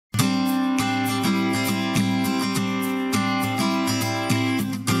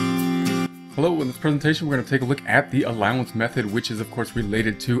Hello, in this presentation we're going to take a look at the allowance method, which is of course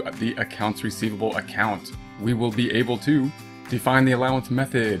related to the accounts receivable account. We will be able to define the allowance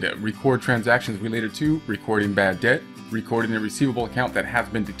method, record transactions related to recording bad debt, recording a receivable account that has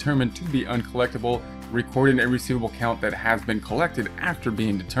been determined to be uncollectible, recording a receivable account that has been collected after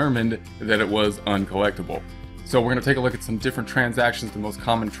being determined that it was uncollectible. So we're going to take a look at some different transactions, the most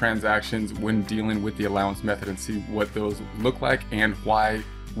common transactions when dealing with the allowance method, and see what those look like and why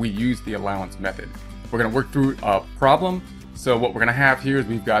we use the allowance method. We're going to work through a problem. So what we're going to have here is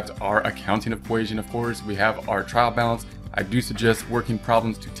we've got our accounting equation, of course. We have our trial balance. I do suggest working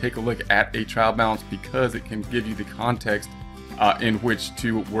problems to take a look at a trial balance because it can give you the context in which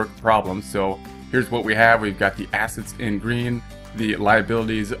to work problems. So here's what we have. We've got the assets in green. The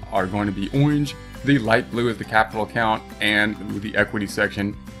liabilities are going to be orange. The light blue is the capital account and the equity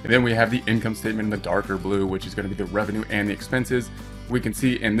section. And then we have the income statement in the darker blue, which is going to be the revenue and the expenses. We can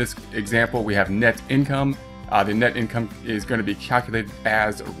see in this example we have net income. The net income is going to be calculated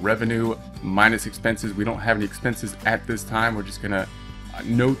as revenue minus expenses. We don't have any expenses at this time. We're just going to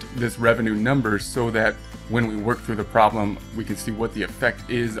note this revenue number so that when we work through the problem we can see what the effect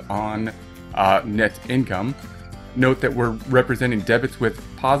is on net income. Note that we're representing debits with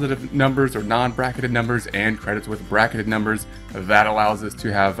positive numbers or non-bracketed numbers and credits with bracketed numbers. That allows us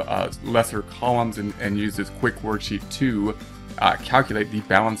to have lesser columns and use this quick worksheet to calculate the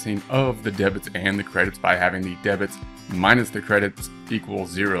balancing of the debits and the credits by having the debits minus the credits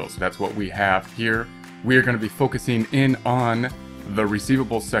equals 0. So that's what we have here. We are going to be focusing in on the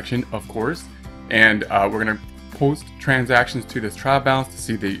receivables section, of course, and we're going to post transactions to this trial balance to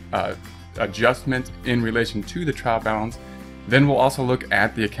see the adjustment in relation to the trial balance. Then we'll also look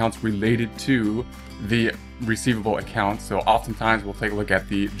at the accounts related to the receivable account. So oftentimes we'll take a look at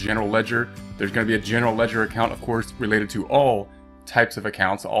the general ledger. There's going to be a general ledger account, of course, related to all types of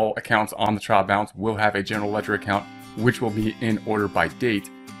accounts. All accounts on the trial balance will have a general ledger account, which will be in order by date.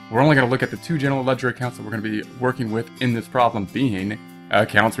 We're only going to look at the two general ledger accounts that we're going to be working with in this problem, being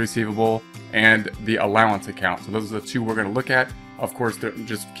accounts receivable and the allowance account. So those are the two we're going to look at. Of course,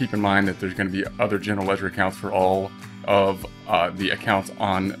 just keep in mind that there's going to be other general ledger accounts for all of the accounts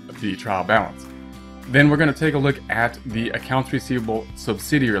on the trial balance. Then we're going to take a look at the accounts receivable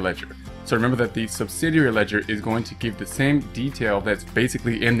subsidiary ledger. So remember that the subsidiary ledger is going to give the same detail that's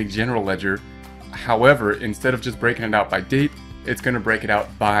basically in the general ledger. However, instead of just breaking it out by date, it's going to break it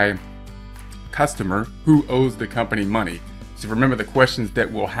out by customer who owes the company money. So remember the questions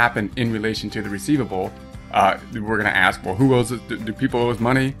that will happen in relation to the receivable. We're going to ask, well, who owes us? Do people owe us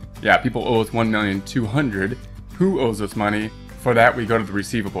money? Yeah, people owe us $1,200,000. Who owes us money? For that, we go to the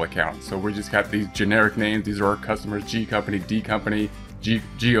receivable account. So we just got these generic names. These are our customers: G company, D company.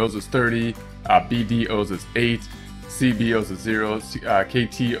 G owes us 30, BD owes us 8, CB owes us 0,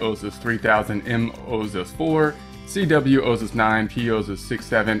 KT owes us 3,000, M owes us 4, CW owes us 9, P owes us 6,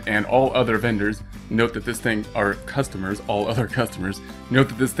 7, and all other vendors. Note that this thing, our customers, all other customers, note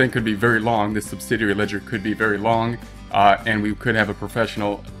that this thing could be very long. This subsidiary ledger could be very long, and we could have a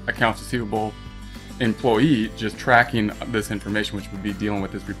professional accounts receivable employee just tracking this information, which would be dealing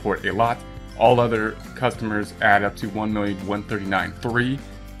with this report a lot. All other customers add up to 1,139,300,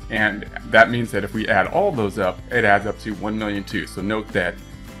 and that means that if we add all those up, it adds up to 1,000,002. So note that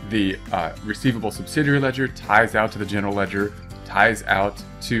the receivable subsidiary ledger ties out to the general ledger, ties out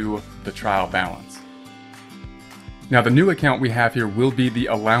to the trial balance. Now the new account we have here will be the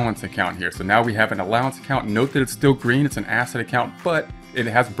allowance account here. So now we have an allowance account. Note that it's still green, it's an asset account, but it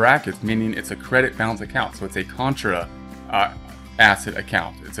has brackets, meaning it's a credit balance account. So it's a contra asset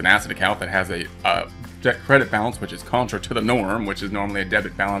account. It's an asset account that has a debt credit balance, which is contra to the norm, which is normally a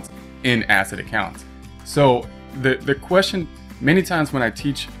debit balance in asset accounts. So the question, many times when I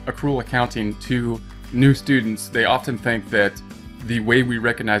teach accrual accounting to new students, they often think that the way we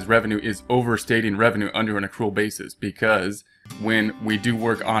recognize revenue is overstating revenue under an accrual basis, because when we do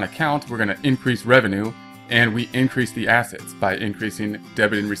work on account, we're going to increase revenue and we increase the assets by increasing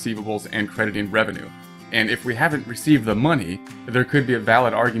debiting receivables and crediting revenue. And if we haven't received the money, there could be a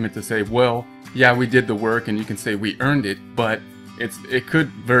valid argument to say, well, yeah, we did the work and you can say we earned it, but it could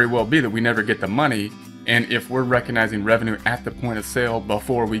very well be that we never get the money. And if we're recognizing revenue at the point of sale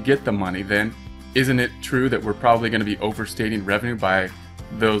before we get the money, then isn't it true that we're probably going to be overstating revenue by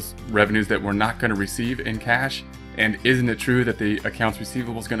those revenues that we're not going to receive in cash? And isn't it true that the accounts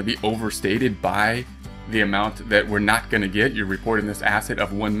receivable is going to be overstated by the amount that we're not going to get? You're reporting this asset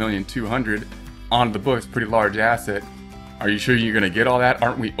of $1,200,000 on the books, pretty large asset. Are you sure you're going to get all that?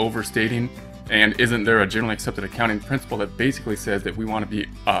 Aren't we overstating? And isn't there a generally accepted accounting principle that basically says that we want to be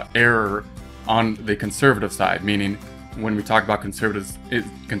error on the conservative side, meaning when we talk about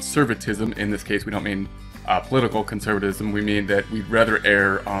conservatism, in this case, we don't mean political conservatism. We mean that we'd rather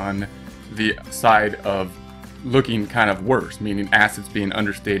err on the side of looking kind of worse, meaning assets being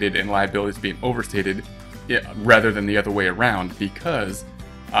understated and liabilities being overstated, rather than the other way around, because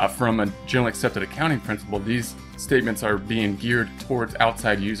from a generally accepted accounting principle, these statements are being geared towards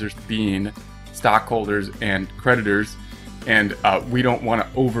outside users, being stockholders and creditors, and we don't want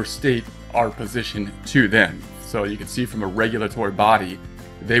to overstate our position to them. So you can see from a regulatory body,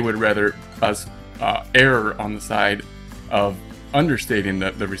 they would rather us err on the side of understating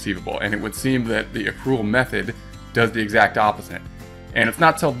the receivable, and it would seem that the accrual method does the exact opposite. And it's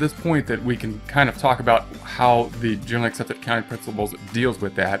not till this point that we can kind of talk about how the generally accepted accounting principles deals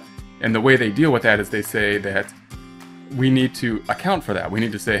with that. And the way they deal with that is they say that we need to account for that. We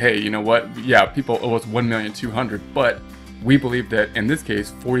need to say, hey, you know what? Yeah, people owe us $1,200,000, but we believe that in this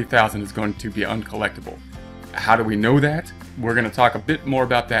case, $40,000 is going to be uncollectible. How do we know that? We're going to talk a bit more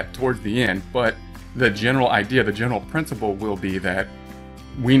about that towards the end, but the general idea, the general principle will be that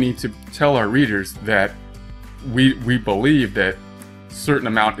we need to tell our readers that we believe that certain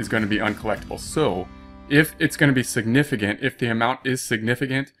amount is going to be uncollectible. So if it's going to be significant, if the amount is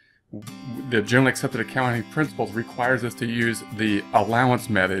significant, the generally accepted accounting principles requires us to use the allowance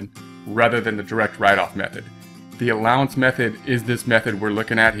method rather than the direct write-off method. The allowance method is this method we're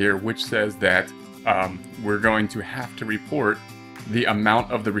looking at here, which says that we're going to have to report the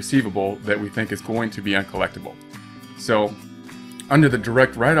amount of the receivable that we think is going to be uncollectible. So under the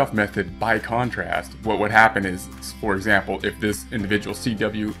direct write-off method, by contrast, what would happen is, for example, if this individual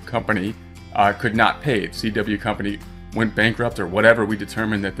CW company could not pay, CW company went bankrupt or whatever, we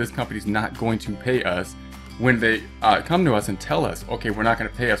determined that this company's not going to pay us. When they come to us and tell us, okay, we're not going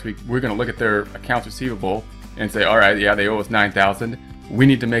to pay us, we're going to look at their accounts receivable and say, all right, yeah, they owe us $9,000. We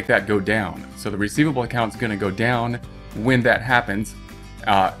need to make that go down. So the receivable account is going to go down when that happens.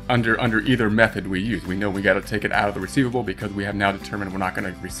 Under either method we use. We know we got to take it out of the receivable because we have now determined we're not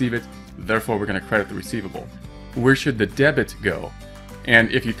going to receive it, therefore we're going to credit the receivable. Where should the debit go?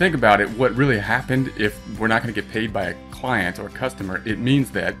 And if you think about it, what really happened if we're not going to get paid by a client or customer, it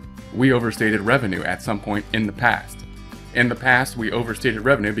means that we overstated revenue at some point in the past. In the past, we overstated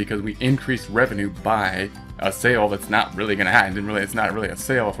revenue because we increased revenue by a sale that's not really going to happen. It's not really a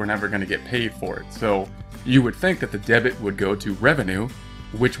sale if we're never going to get paid for it. So you would think that the debit would go to revenue,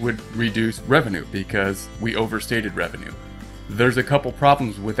 which would reduce revenue because we overstated revenue. There's a couple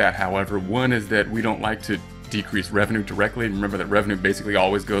problems with that, however. One is that we don't like to decrease revenue directly. Remember that revenue basically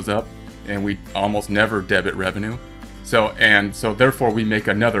always goes up, and we almost never debit revenue. So therefore we make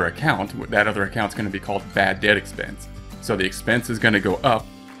another account. That other account's going to be called bad debt expense. So the expense is going to go up,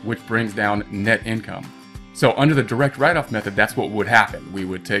 which brings down net income. So under the direct write-off method, that's what would happen. We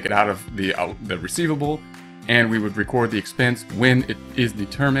would take it out of the receivable, and we would record the expense when it is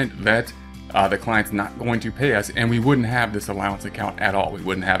determined that the client's not going to pay us, and we wouldn't have this allowance account at all. We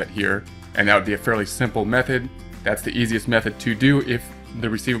wouldn't have it here, and that would be a fairly simple method. That's the easiest method to do. If the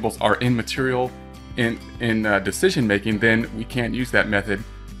receivables are immaterial in decision making, then we can't use that method.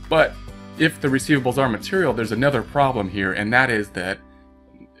 But if the receivables are material, there's another problem here, and that is that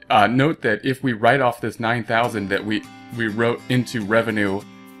note that if we write off this $9,000 that we wrote into revenue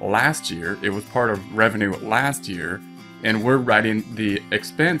last year, it was part of revenue last year, and we're writing the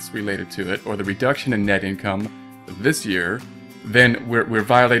expense related to it, or the reduction in net income this year, then we're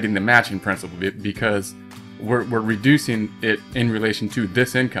violating the matching principle because we're reducing it in relation to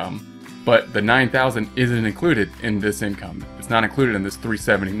this income, but the $9,000 isn't included in this income. It's not included in this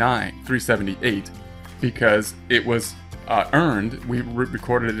 $378 because it was earned. We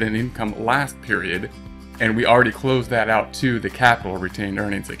recorded it in income last period, and we already closed that out to the capital retained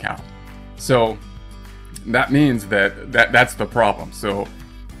earnings account. So that means that's the problem. So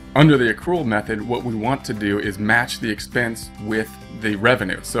under the accrual method, what we want to do is match the expense with the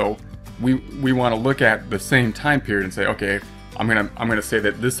revenue. So we want to look at the same time period and say, okay, I'm gonna say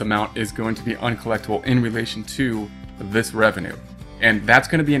that this amount is going to be uncollectible in relation to this revenue, and that's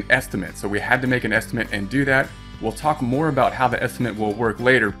going to be an estimate. So we had to make an estimate and do that. We'll talk more about how the estimate will work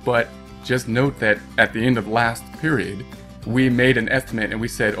later, but just note that at the end of last period, we made an estimate and we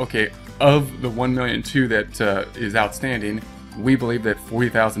said, okay, of the $1,200,000 that is outstanding, we believe that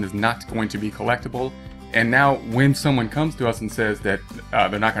 $40,000 is not going to be collectible. And now when someone comes to us and says that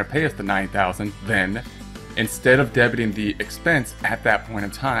they're not going to pay us the $9,000, then instead of debiting the expense at that point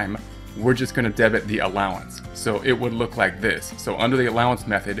in time, we're just going to debit the allowance. So it would look like this. So under the allowance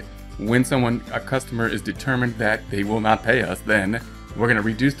method, when a customer is determined that they will not pay us, then we're going to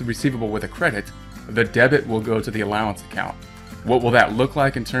reduce the receivable with a credit. The debit will go to the allowance account. What will that look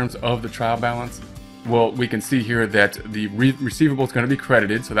like in terms of the trial balance? well, we can see here that the receivable is going to be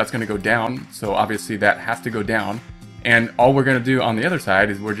credited, so that's going to go down. So obviously that has to go down. And all we're going to do on the other side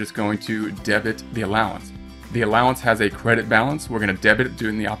is we're just going to debit the allowance. The allowance has a credit balance. We're going to debit it,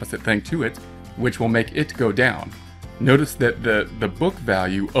 doing the opposite thing to it, which will make it go down. Notice that the book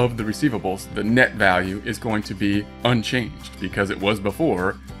value of the receivables, the net value, is going to be unchanged because it was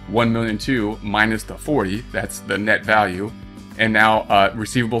before 1,000,002 minus the 40. That's the net value. And now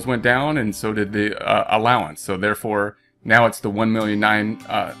receivables went down, and so did the allowance. So therefore, now it's the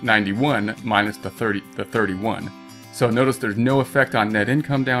 1,991 minus the 31. So notice there's no effect on net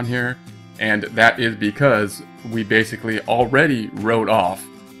income down here, and that is because we basically already wrote off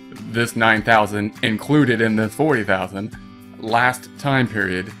this 9,000 included in the 40,000 last time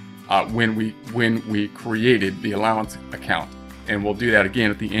period when we created the allowance account. And we'll do that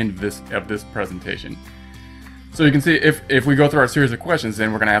again at the end of this presentation. So you can see if we go through our series of questions,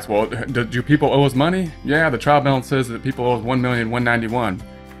 then we're going to ask, well, do people owe us money? Yeah, the trial balance says that people owe us 1,191,000.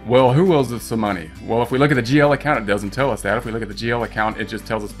 Well, who owes us some money? Well, if we look at the GL account, it doesn't tell us that. If we look at the GL account, it just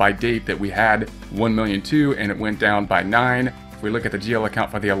tells us by date that we had 1,000,002 and it went down by 9. If we look at the GL account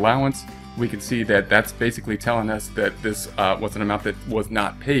for the allowance, we can see that that's basically telling us that this was an amount that was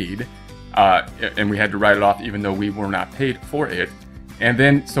not paid, and we had to write it off even though we were not paid for it. And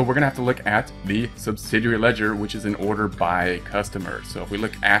then, so we're going to have to look at the subsidiary ledger, which is in order by customer. So if we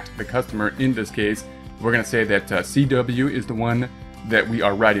look at the customer in this case, we're going to say that CW is the one that we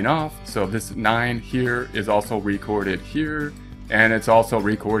are writing off. So this 9 here is also recorded here, and it's also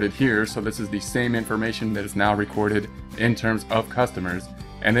recorded here. So this is the same information that is now recorded in terms of customers.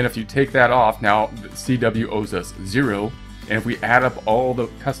 And then if you take that off, now CW owes us 0. And if we add up all the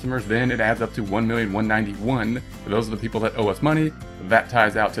customers, then it adds up to 1,191,000. Those are the people that owe us money. That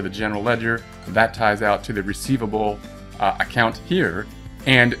ties out to the general ledger. That ties out to the receivable account here.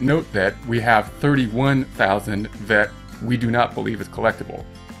 And note that we have 31,000 that we do not believe is collectible.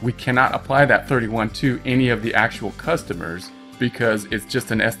 We cannot apply that 31 to any of the actual customers because it's just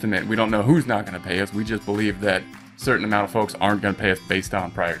an estimate. We don't know who's not going to pay us. We just believe that a certain amount of folks aren't going to pay us based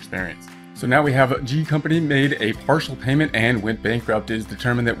on prior experience. So now we have G Company made a partial payment and went bankrupt. It is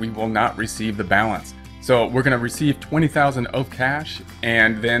determined that we will not receive the balance. So we're going to receive 20,000 of cash,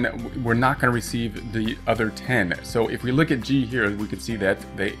 and then we're not going to receive the other 10. So if we look at G here, we can see that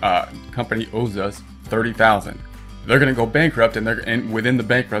the company owes us 30,000. They're going to go bankrupt, and within the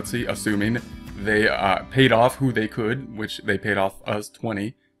bankruptcy, assuming they paid off who they could, which they paid off us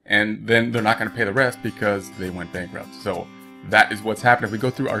 20, and then they're not going to pay the rest because they went bankrupt. So that is what's happened. If we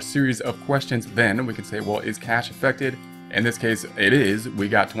go through our series of questions, then we can say, well, is cash affected? In this case, it is. We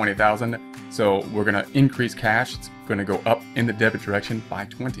got 20,000, so we're going to increase cash. It's going to go up in the debit direction by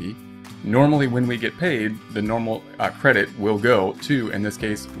 20. Normally, when we get paid, the normal credit will go to, in this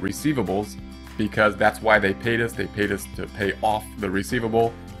case, receivables, because that's why they paid us. They paid us to pay off the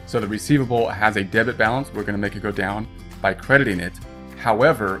receivable. So the receivable has a debit balance. We're going to make it go down by crediting it.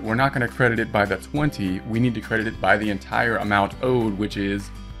 However, we're not going to credit it by the 20. We need to credit it by the entire amount owed, which is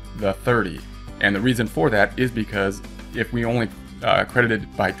the 30. And the reason for that is because if we only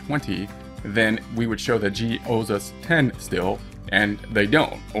credited by 20, then we would show that G owes us 10 still, and they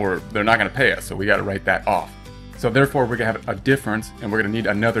don't, or they're not going to pay us. So we got to write that off. So therefore, we're going to have a difference, and we're going to need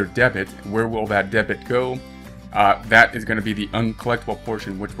another debit. Where will that debit go? That is going to be the uncollectible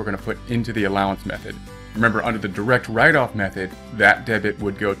portion, which we're going to put into the allowance method. Remember, under the direct write-off method, that debit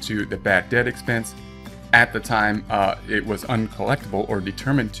would go to the bad debt expense. At the time it was uncollectible or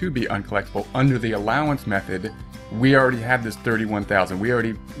determined to be uncollectible. Under the allowance method, we already had this 31,000.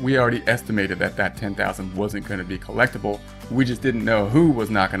 We already estimated that 10,000 wasn't going to be collectible. We just didn't know who was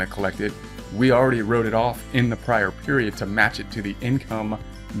not going to collect it. We already wrote it off in the prior period to match it to the income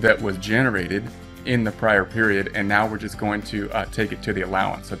that was generated in the prior period, and now we're just going to take it to the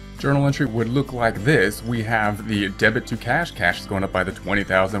allowance. A journal entry would look like this. We have the debit to cash. Cash is going up by the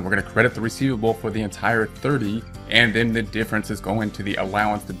 20,000. We're going to credit the receivable for the entire 30, and then the difference is going to the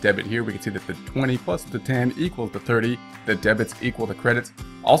allowance, the debit here. We can see that the 20 plus the 10 equals the 30. The debits equal the credits.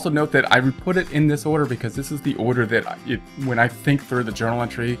 Also note that I put it in this order because this is the order that when I think through the journal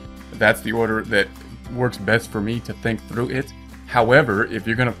entry, that's the order that works best for me to think through it. However, if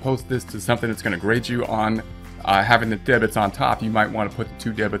you're going to post this to something that's going to grade you on having the debits on top, you might want to put the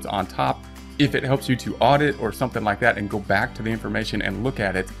 2 debits on top. If it helps you to audit or something like that and go back to the information and look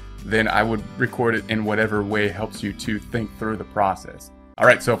at it, then I would record it in whatever way helps you to think through the process.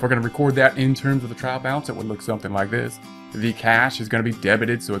 Alright, so if we're going to record that in terms of the trial balance, it would look something like this. The cash is going to be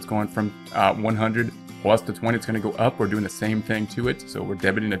debited, so it's going from 100 plus the 20, it's going to go up. We're doing the same thing to it, so we're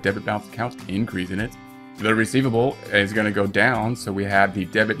debiting a debit balance account, increasing it. The receivable is going to go down, so we have the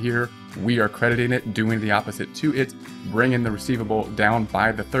debit here we are crediting it, doing the opposite to it, bringing the receivable down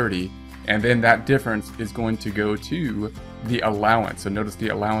by the 30, and then that difference is going to go to the allowance. So notice the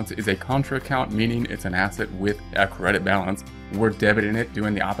allowance is a contra account, meaning it's an asset with a credit balance. We're debiting it,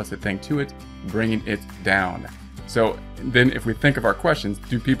 doing the opposite thing to it, bringing it down. So then if we think of our questions,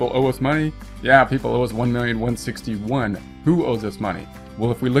 do people owe us money? Yeah, people owe us $1,161,000. Who owes us money?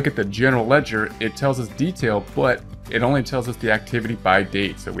 Well, if we look at the general ledger, it tells us detail, but it only tells us the activity by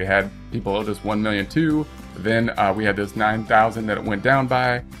date. So we had people owed us $1,200,000, then we had this $9,000 that it went down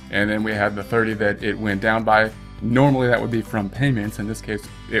by, and then we had the 30 that it went down by. Normally that would be from payments. In this case,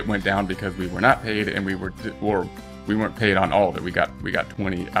 it went down because we were not paid, and we weren't paid on all of it. We got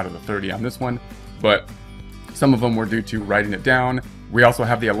 20 out of the 30 on this one, but some of them were due to writing it down. We also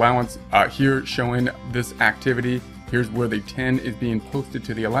have the allowance here showing this activity. Here's where the 10 is being posted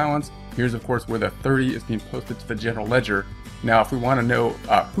to the allowance. Here's of course where the 30 is being posted to the general ledger. Now if we want to know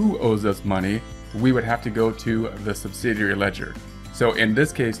who owes us money, we would have to go to the subsidiary ledger. So in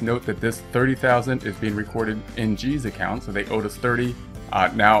this case, note that this 30,000 is being recorded in G's account. So they owed us 30.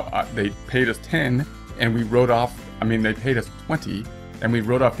 Now they paid us 10, and we wrote off, they paid us 20, and we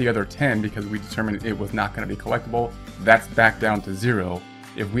wrote off the other 10 because we determined it was not going to be collectible. That's back down to 0.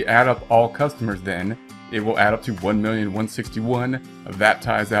 If we add up all customers, then it will add up to $1,161,000. That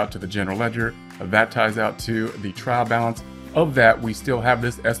ties out to the general ledger. That ties out to the trial balance. Of that, we still have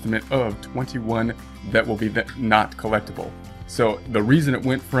this estimate of 21 that will be not collectible. So the reason it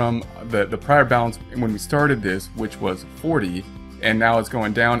went from the prior balance when we started this, which was 40, and now it's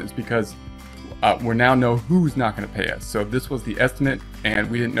going down, is because we now know who's not going to pay us. So this was the estimate, and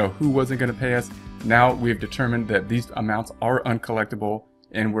we didn't know who wasn't going to pay us. Now we've determined that these amounts are uncollectible,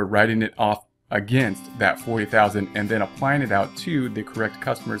 and we're writing it off against that 40,000 and then applying it out to the correct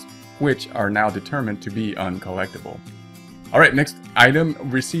customers, which are now determined to be uncollectible. All right, next item,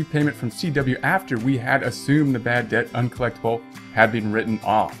 receive payment from CW after we had assumed the bad debt uncollectible had been written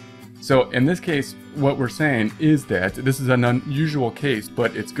off. So in this case, what we're saying is that this is an unusual case,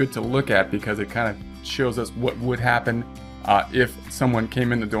 but it's good to look at because it kind of shows us what would happen if someone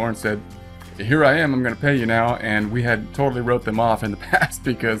came in the door and said, here I am, I'm going to pay you now, and we had totally wrote them off in the past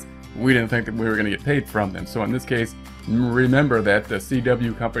because we didn't think that we were going to get paid from them. So in this case, remember that the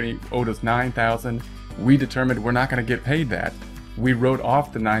CW company owed us $9,000. We determined we're not going to get paid that. We wrote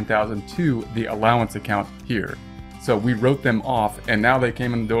off the $9,000 to the allowance account here. So we wrote them off, and now they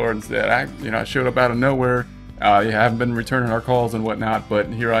came in the door and said, I showed up out of nowhere. You haven't been returning our calls and whatnot, but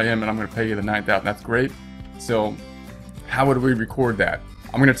here I am, and I'm going to pay you the $9,000. That's great. So how would we record that?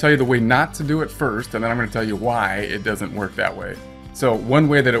 I'm going to tell you the way not to do it first, and then I'm going to tell you why it doesn't work that way. So one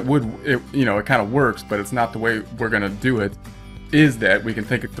way that it kind of works, but it's not the way we're going to do it, is that we can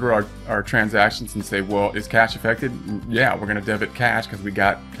think it through our transactions and say, well, is cash affected? Yeah, we're going to debit cash because we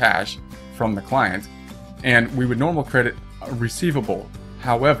got cash from the client. And we would normally credit a receivable.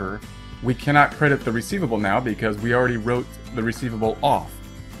 However, we cannot credit the receivable now because we already wrote the receivable off.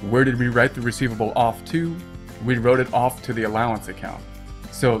 Where did we write the receivable off to? We wrote it off to the allowance account.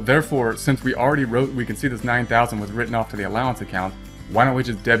 So therefore, since we already we can see this $9,000 was written off to the allowance account, why don't we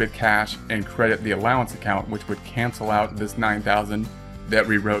just debit cash and credit the allowance account, which would cancel out this $9,000 that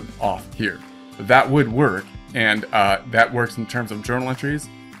we wrote off here. That would work, and that works in terms of journal entries.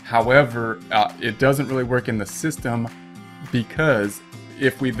 However, it doesn't really work in the system because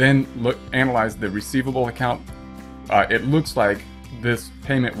if we then analyze the receivable account, it looks like this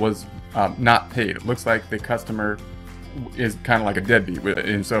payment was not paid. It looks like the customer is kind of like a deadbeat,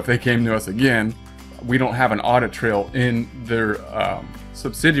 and so if they came to us again, we don't have an audit trail in their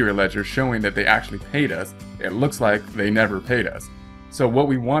subsidiary ledger showing that they actually paid us. It looks like they never paid us. So what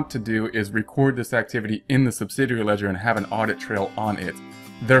we want to do is record this activity in the subsidiary ledger and have an audit trail on it.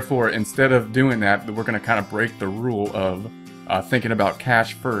 Therefore, instead of doing that, we're going to kind of break the rule of thinking about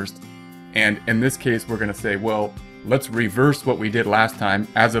cash first. And in this case, we're going to say, well, let's reverse what we did last time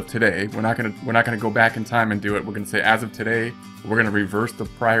as of today. We're not going to go back in time and do it. We're going to say as of today, we're going to reverse the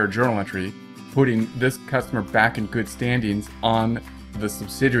prior journal entry, putting this customer back in good standings on the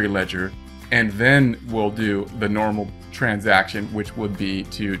subsidiary ledger, and then we'll do the normal transaction, which would be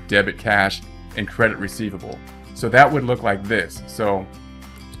to debit cash and credit receivable. So that would look like this. So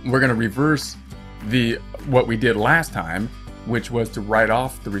we're going to reverse what we did last time, which was to write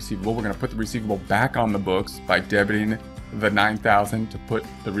off the receivable. We're going to put the receivable back on the books by debiting the $9,000 to put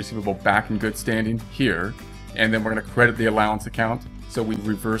the receivable back in good standing here, and then we're going to credit the allowance account. So we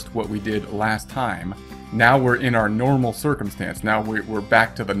reversed what we did last time. Now we're in our normal circumstance. Now we're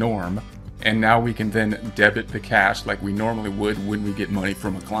back to the norm, and now we can then debit the cash like we normally would when we get money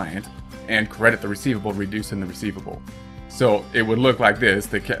from a client, and credit the receivable, reducing the receivable. So it would look like this.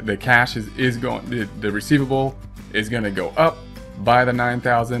 The cash is going, the receivable is going to go up by the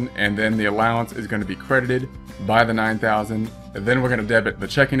 9,000, and then the allowance is going to be credited by the 9,000. And then we're going to debit the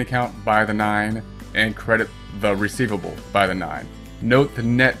checking account by the 9 and credit the receivable by the 9. Note the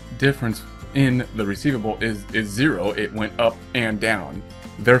net difference in the receivable is 0. It went up and down.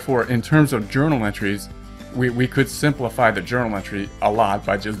 Therefore, in terms of journal entries, we could simplify the journal entry a lot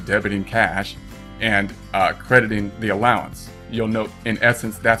by just debiting cash and crediting the allowance. You'll note, in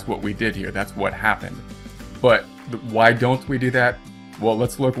essence, that's what we did here. That's what happened. But why don't we do that? Well,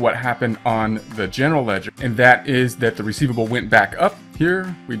 let's look what happened on the general ledger. And that is that the receivable went back up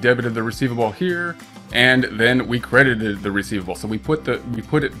here. We debited the receivable here, and then we credited the receivable. So we put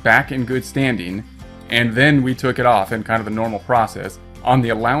it back in good standing, and then we took it off in kind of the normal process. On the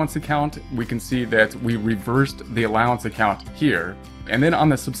allowance account, we can see that we reversed the allowance account here. And then on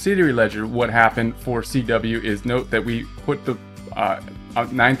the subsidiary ledger, what happened for CW is, note that we put the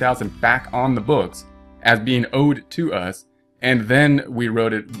 9,000 back on the books as being owed to us, and then we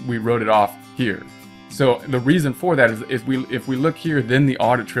wrote it off here. So the reason for that is if we look here, then the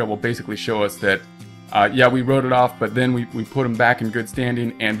audit trail will basically show us that yeah, we wrote it off, but then we put them back in good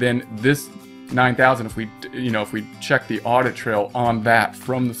standing, and then this 9,000, if we check the audit trail on that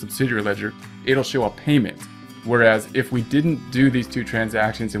from the subsidiary ledger, it'll show a payment. Whereas if we didn't do these two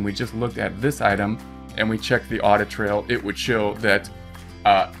transactions and we just looked at this item and we checked the audit trail, it would show that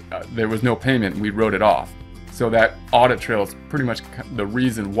there was no payment and we wrote it off. So that audit trail is pretty much the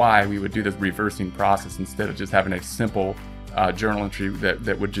reason why we would do this reversing process instead of just having a simple journal entry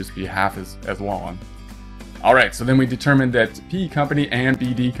that would just be half as long. Alright, so then we determined that P company and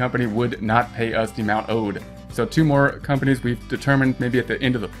BD company would not pay us the amount owed. So two more companies we've determined maybe at the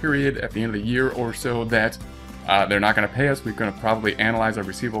end of the period, at the end of the year or so, that they're not going to pay us. We're going to probably analyze our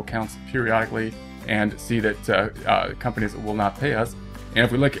receivable accounts periodically and see that companies will not pay us. And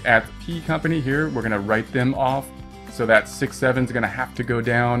if we look at P company here, we're going to write them off. So that 6.7 is going to have to go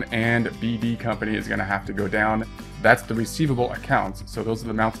down, and BD company is going to have to go down. That's the receivable accounts. So those are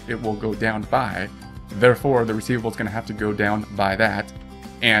the amounts it will go down by. Therefore, the receivable is going to have to go down by that.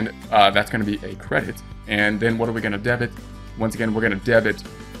 And that's going to be a credit. And then what are we going to debit? Once again, we're going to debit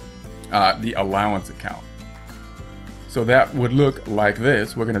the allowance account. So that would look like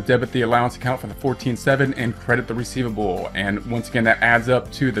this. We're going to debit the allowance account for the 14.7 and credit the receivable. And once again, that adds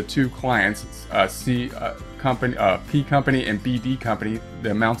up to the two clients, P company and BD company,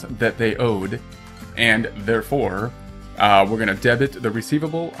 the amounts that they owed. And therefore, we're going to credit the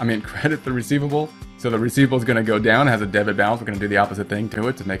receivable. So the receivable is going to go down, has a debit balance. We're going to do the opposite thing to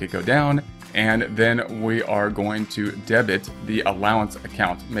it to make it go down. And then we are going to debit the allowance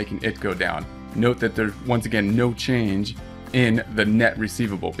account, making it go down. Note that there's, once again, no change in the net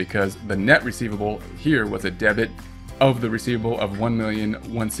receivable, because the net receivable here was a debit of the receivable of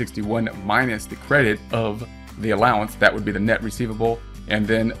 $1,161,000 minus the credit of the allowance. That would be the net receivable, and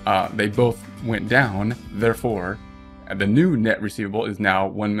then they both went down. Therefore, the new net receivable is now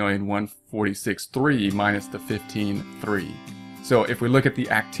 $1,146,300 minus the $15,300. So if we look at the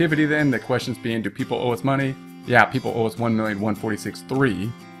activity, then the question's being, do people owe us money? Yeah, people owe us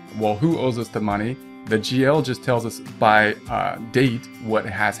 $1,146,300. Well, who owes us the money? The GL just tells us by date what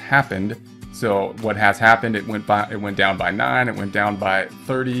has happened. So what has happened, it went down by 9, it went down by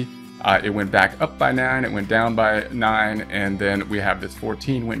 30, it went back up by 9, it went down by 9, and then we have this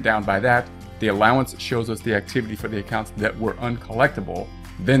 14 went down by that. The allowance shows us the activity for the accounts that were uncollectible.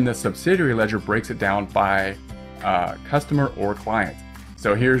 Then the subsidiary ledger breaks it down by customer or client.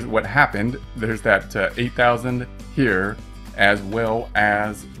 So here's what happened. There's that 8,000 here, as well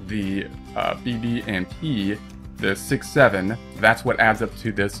as the BD and P, the 6.7. That's what adds up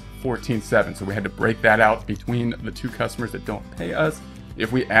to this 14.7. So we had to break that out between the two customers that don't pay us.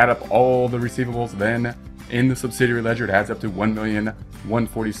 If we add up all the receivables, then in the subsidiary ledger, it adds up to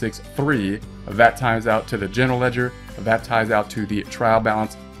 $1,146,300. That ties out to the general ledger. That ties out to the trial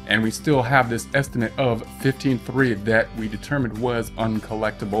balance. And we still have this estimate of $15,300 that we determined was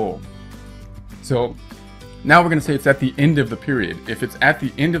uncollectible. So now we're going to say it's at the end of the period. If it's at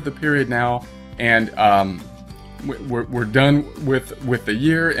the end of the period now, and we're done with the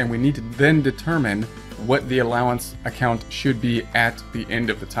year, and we need to then determine what the allowance account should be at the end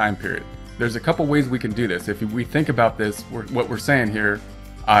of the time period. There's a couple ways we can do this. If we think about this, what we're saying here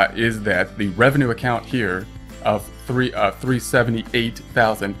is that the revenue account here of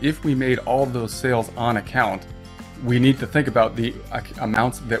 $378,000, if we made all those sales on account, we need to think about the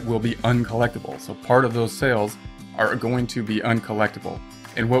amounts that will be uncollectible. So part of those sales are going to be uncollectible.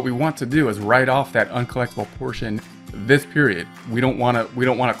 And what we want to do is write off that uncollectible portion this period. We don't want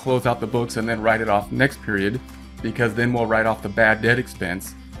to close out the books and then write it off next period. because then we'll write off the bad debt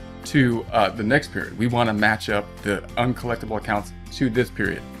expense to the next period. We want to match up the uncollectible accounts to this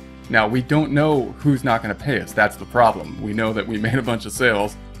period. Now, we don't know who's not going to pay us. That's the problem. We know that we made a bunch of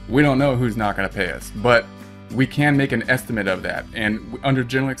sales. We don't know who's not going to pay us, but we can make an estimate of that. And under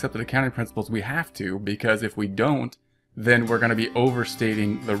generally accepted accounting principles, we have to, because if we don't, then we're going to be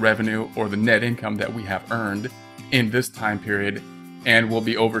overstating the revenue or the net income that we have earned in this time period, and we'll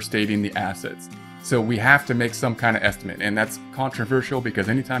be overstating the assets. So we have to make some kind of estimate, and that's controversial because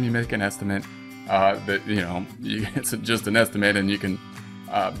anytime you make an estimate, it's just an estimate, and you can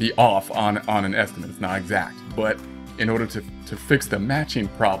be off on an estimate. It's not exact. But in order to fix the matching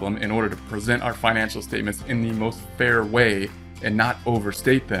problem, in order to present our financial statements in the most fair way and not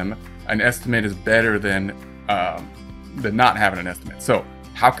overstate them, an estimate is better than not having an estimate. So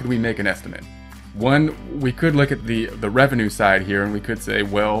how could we make an estimate? One, we could look at the revenue side here, and we could say,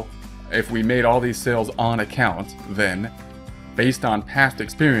 well, if we made all these sales on account, then based on past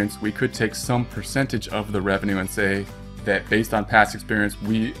experience, we could take some percentage of the revenue and say that based on past experience,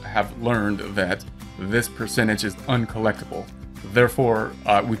 we have learned that this percentage is uncollectible. Therefore,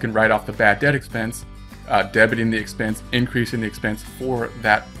 we can write off the bad debt expense, debiting the expense, increasing the expense for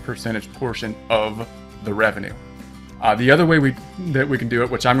that percentage portion of the revenue. The other way that we can do it,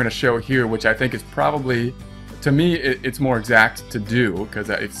 which I'm going to show here, which I think is probably, to me, it's more exact to do, because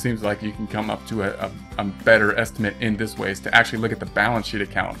it seems like you can come up to a better estimate in this way, is to actually look at the balance sheet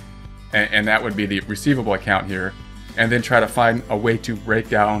account, and that would be the receivable account here, and then try to find a way to break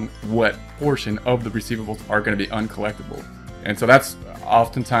down what portion of the receivables are going to be uncollectible. And so that's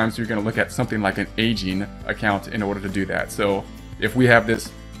oftentimes you're going to look at something like an aging account in order to do that. So if we have this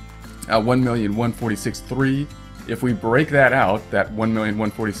 1,146,300, if we break that out, that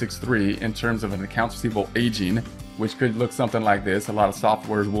 1,146,300 in terms of an accounts receivable aging, which could look something like this. A lot of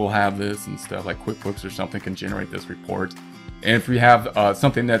softwares will have this and stuff, like QuickBooks or something can generate this report. And if we have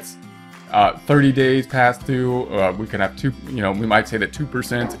something that's 30 days past due, we could have we might say that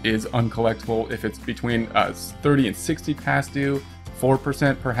 2% is uncollectible. If it's between 30 and 60 past due,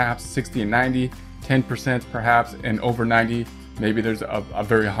 4% perhaps, 60 and 90, 10% perhaps, and over 90, maybe there's a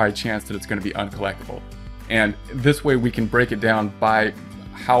very high chance that it's going to be uncollectible. And this way we can break it down by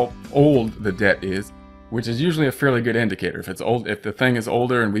how old the debt is, which is usually a fairly good indicator. If it's old, if the thing is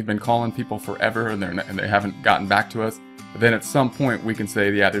older and we've been calling people forever and they haven't gotten back to us, then at some point we can say,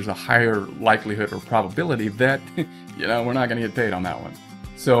 yeah, there's a higher likelihood or probability that, we're not going to get paid on that one.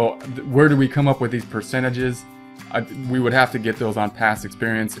 So where do we come up with these percentages? We would have to get those on past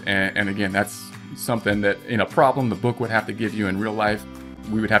experience. And again, that's something that in a problem the book would have to give you in real life.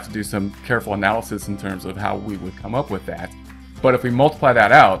 We would have to do some careful analysis in terms of how we would come up with that. But if we multiply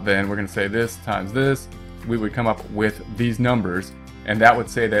that out, then we're going to say this times this, we would come up with these numbers. And that would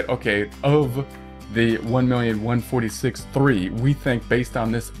say that, okay, of the 1,146,300, we think based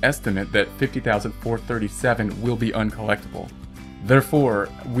on this estimate that 50,437 will be uncollectible. Therefore,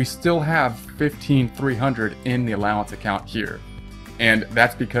 we still have 15,300 in the allowance account here. And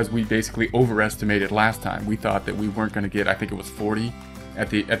that's because we basically overestimated last time. We thought that we weren't going to get, I think it was 40 at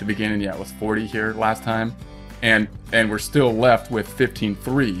the beginning. Yeah, it was 40 here last time. And we're still left with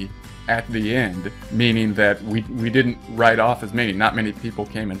 15,300 at the end, meaning that we didn't write off as many. Not many people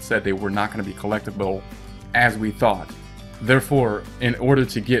came and said they were not going to be collectible as we thought. Therefore, in order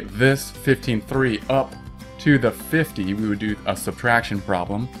to get this 15,300 up to the 50, we would do a subtraction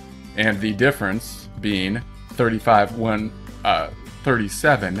problem, and the difference being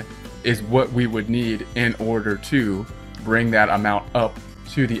 35,137 is what we would need in order to bring that amount up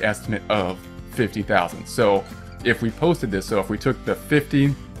to the estimate of 50,000. So if we posted this, so if we took the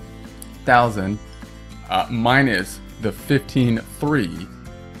 50,000 minus the 15,300,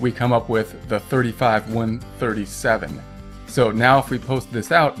 we come up with the 35,137. So now if we post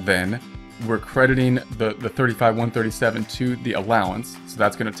this out, then we're crediting the 35,137 to the allowance. So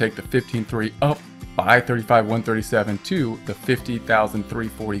that's going to take the 15,300 up by 35,137 to the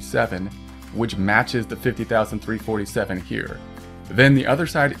 50,347, which matches the 50,347 here. Then the other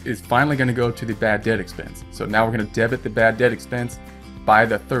side is finally going to go to the bad debt expense. So now we're going to debit the bad debt expense by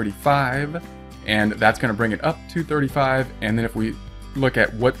the 35, and that's going to bring it up to 35. And then if we look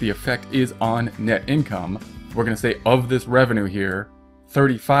at what the effect is on net income, we're going to say of this revenue here,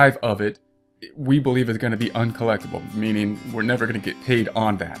 35 of it we believe is going to be uncollectible, meaning we're never going to get paid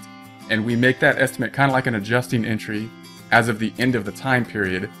on that. And we make that estimate kind of like an adjusting entry as of the end of the time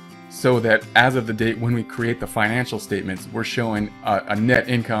period, so that as of the date when we create the financial statements, we're showing a net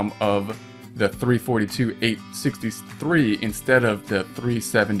income of the 342,863 instead of the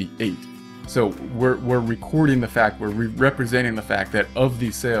 378. So we're recording the fact, we're representing the fact that of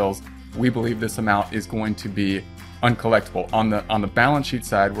these sales, we believe this amount is going to be uncollectible. On the balance sheet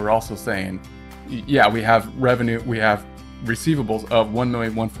side, we're also saying, yeah, we have revenue, we have receivables of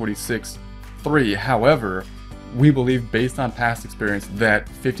 1,146,300. However, we believe, based on past experience, that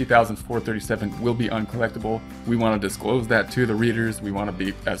 50,437 will be uncollectible. We want to disclose that to the readers. We want to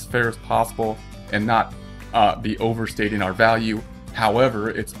be as fair as possible and not be overstating our value. However,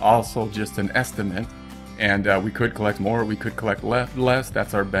 it's also just an estimate, and we could collect more, we could collect less.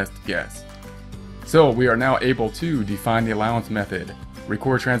 That's our best guess. So we are now able to define the allowance method,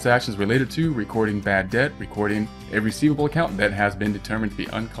 record transactions related to recording bad debt, recording a receivable account that has been determined to be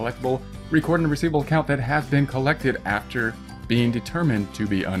uncollectible, recording a receivable account that has been collected after being determined to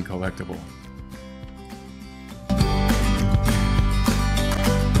be uncollectible.